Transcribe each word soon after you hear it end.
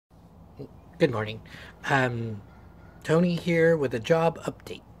Good morning. Um, Tony here with a job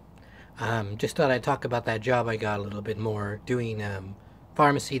update. Just thought I'd talk about that job I got a little bit more, doing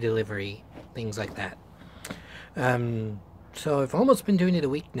pharmacy delivery, things like that. Um, so I've almost been doing it a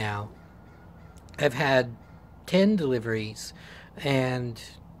week now. I've had 10 deliveries and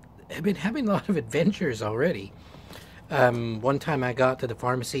I've been having a lot of adventures already. One time I got to the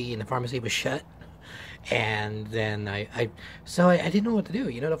pharmacy and the pharmacy was shut. And then I didn't know what to do.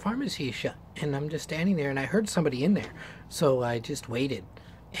 You know, the pharmacy is shut, and I'm just standing there, and I heard somebody in there, so I just waited,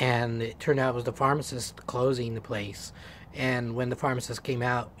 and it turned out it was the pharmacist closing the place. And when the pharmacist came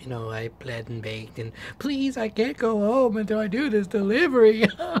out, you know, I pled and begged, and please, I can't go home until I do this delivery,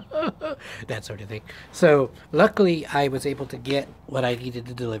 that sort of thing. So luckily, I was able to get what I needed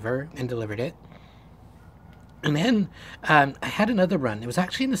to deliver and delivered it. And then I had another run. It was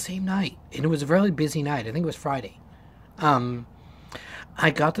actually in the same night, and it was a really busy night. I think it was Friday. Um, I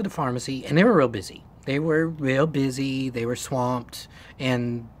got to the pharmacy, and they were real busy. They were real busy. They were swamped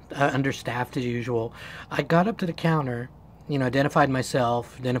and understaffed as usual. I got up to the counter, you know, identified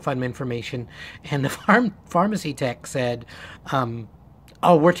myself, identified my information, and the pharmacy tech said,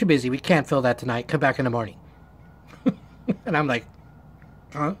 "Oh, we're too busy. We can't fill that tonight. Come back in the morning." And I'm like,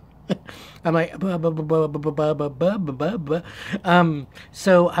 "Huh?" I'm like, "Buh, buh, buh, buh, buh, buh, buh, buh, buh, buh, buh."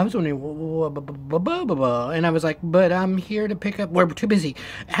 So I was wondering, and I was like, but I'm here to pick up. We're too busy.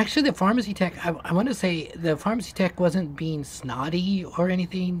 Actually, the pharmacy tech, I want to say the pharmacy tech wasn't being snotty or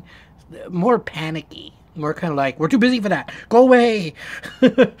anything, more panicky. More kind of like, we're too busy for that. Go away.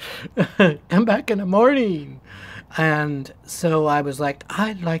 Come back in the morning. And so I was like,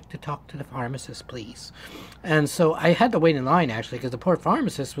 I'd like to talk to the pharmacist, please. And so I had to wait in line, actually, because the poor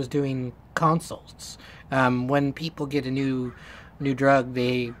pharmacist was doing consults. When people get a new drug,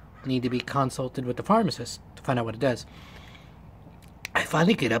 they need to be consulted with the pharmacist to find out what it does. I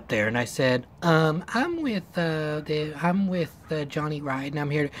finally get up there and I said, I'm with Johnny Ride, and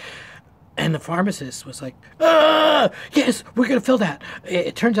I'm here. And the pharmacist was like, yes, we're going to fill that.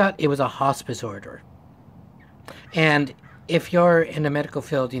 It turns out it was a hospice order. And if you're in the medical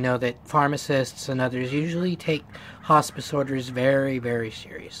field, you know that pharmacists and others usually take hospice orders very, very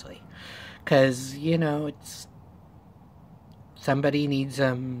seriously. Because, you know, it's somebody needs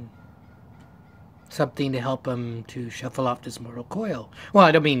something to help them to shuffle off this mortal coil. Well,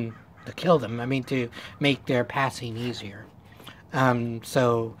 I don't mean to kill them. I mean to make their passing easier.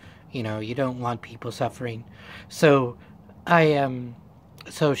 So, you know, you don't want people suffering. So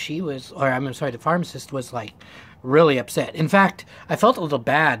so she was, or I'm sorry, the pharmacist was like really upset. In fact, I felt a little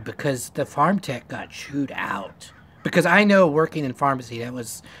bad because the farm tech got chewed out. Because I know working in pharmacy, that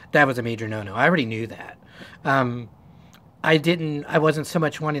was a major no-no. I already knew that. I wasn't so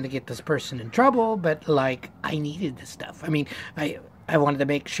much wanting to get this person in trouble, but like I needed this stuff. I mean, I wanted to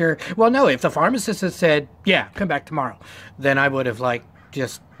make sure. Well, no, if the pharmacist had said, "Yeah, come back tomorrow," then I would have like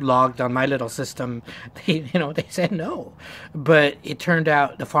just logged on my little system. They said no. But it turned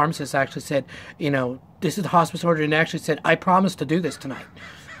out the pharmacist actually said, this is the hospice order, and actually said, I promised to do this tonight.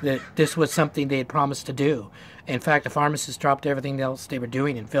 That this was something they had promised to do. In fact, the pharmacist dropped everything else they were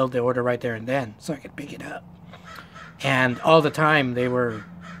doing and filled the order right there and then so I could pick it up. And all the time they were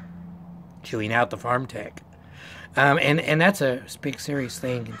chewing out the farm tech. And that's a big serious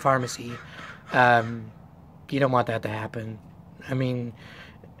thing in pharmacy. You don't want that to happen. I mean,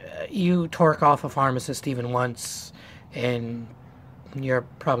 you torque off a pharmacist even once, and you're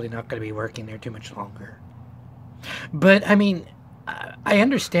probably not going to be working there too much longer. But, I mean, I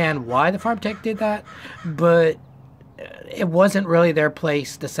understand why the farm tech did that, but it wasn't really their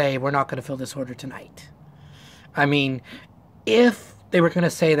place to say, we're not going to fill this order tonight. I mean, if they were going to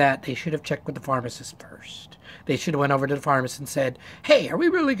say that, they should have checked with the pharmacist first. They should have went over to the pharmacist and said, hey, are we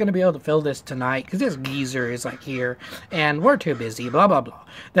really going to be able to fill this tonight? Because this geezer is like here, and we're too busy, blah, blah, blah.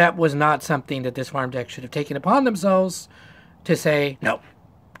 That was not something that this farm tech should have taken upon themselves to say, no,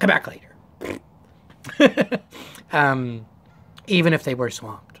 come back later. Even if they were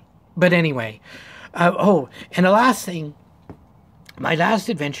swamped. But anyway, and the last thing, my last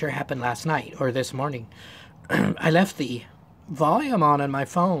adventure happened last night, or this morning. I left the volume on my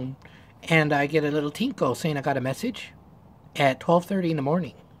phone, and I get a little tinkle saying I got a message at 12:30 in the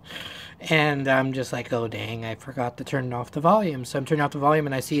morning. And I'm just like, oh, dang, I forgot to turn off the volume. So I'm turning off the volume,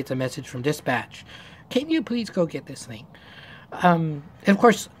 and I see it's a message from dispatch. Can you please go get this thing? And of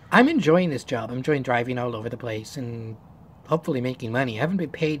course, I'm enjoying this job. I'm enjoying driving all over the place and hopefully making money. I haven't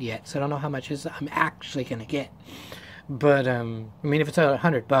been paid yet, so I don't know how much I'm actually going to get. But, I mean, if it's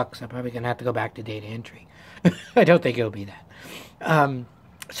 $100, I'm probably going to have to go back to data entry. I don't think it'll be that.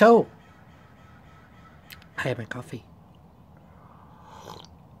 So, I have my coffee.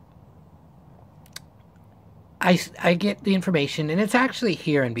 I get the information, and it's actually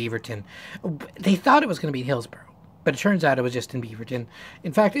here in Beaverton. They thought it was going to be in Hillsborough, but it turns out it was just in Beaverton.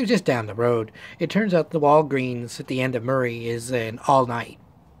 In fact, it was just down the road. It turns out the Walgreens at the end of Murray is an all-night,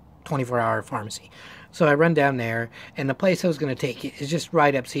 24-hour pharmacy. So I run down there, and the place I was going to take is just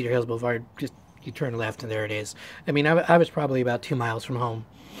right up Cedar Hills Boulevard. Just you turn left, and there it is. I mean, I was probably about 2 miles from home.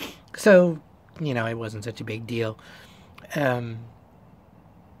 So, it wasn't such a big deal.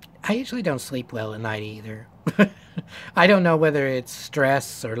 I usually don't sleep well at night either. I don't know whether it's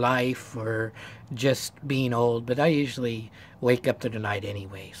stress or life or just being old, but I usually wake up through the night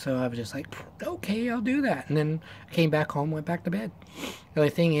anyway. So I was just like, okay, I'll do that. And then I came back home, went back to bed. The only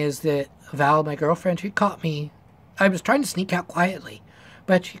thing is that Val, my girlfriend, she caught me. I was trying to sneak out quietly,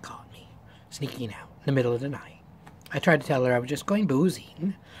 but she caught me sneaking out in the middle of the night. I tried to tell her I was just going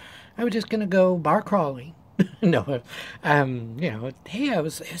boozing. I was just going to go bar crawling. No, hey, I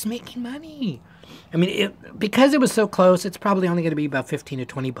was making money. I mean, because it was so close, it's probably only going to be about 15 or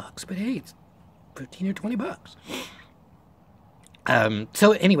 20 bucks. But hey, it's 15 or 20 bucks.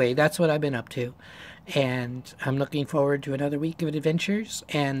 So anyway, that's what I've been up to. And I'm looking forward to another week of adventures.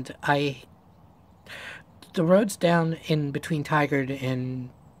 And the roads down in between Tigard and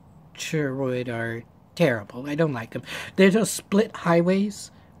Sherwood are terrible. I don't like them. There's those split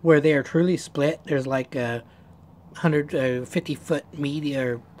highways where they are truly split. There's like a 150-foot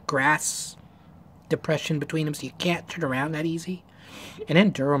media grass depression between them, so you can't turn around that easy. And then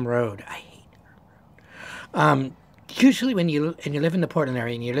Durham Road, I hate Durham Road. Usually when you live in the Portland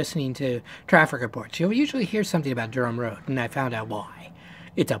area and you're listening to traffic reports, you'll usually hear something about Durham Road, and I found out why.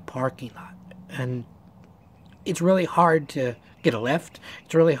 It's a parking lot, and it's really hard to get a left.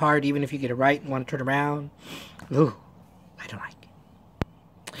 It's really hard even if you get a right and want to turn around. Ooh, I don't like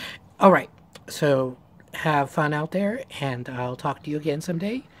it. All right, so have fun out there, and I'll talk to you again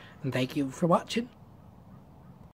someday. And thank you for watching.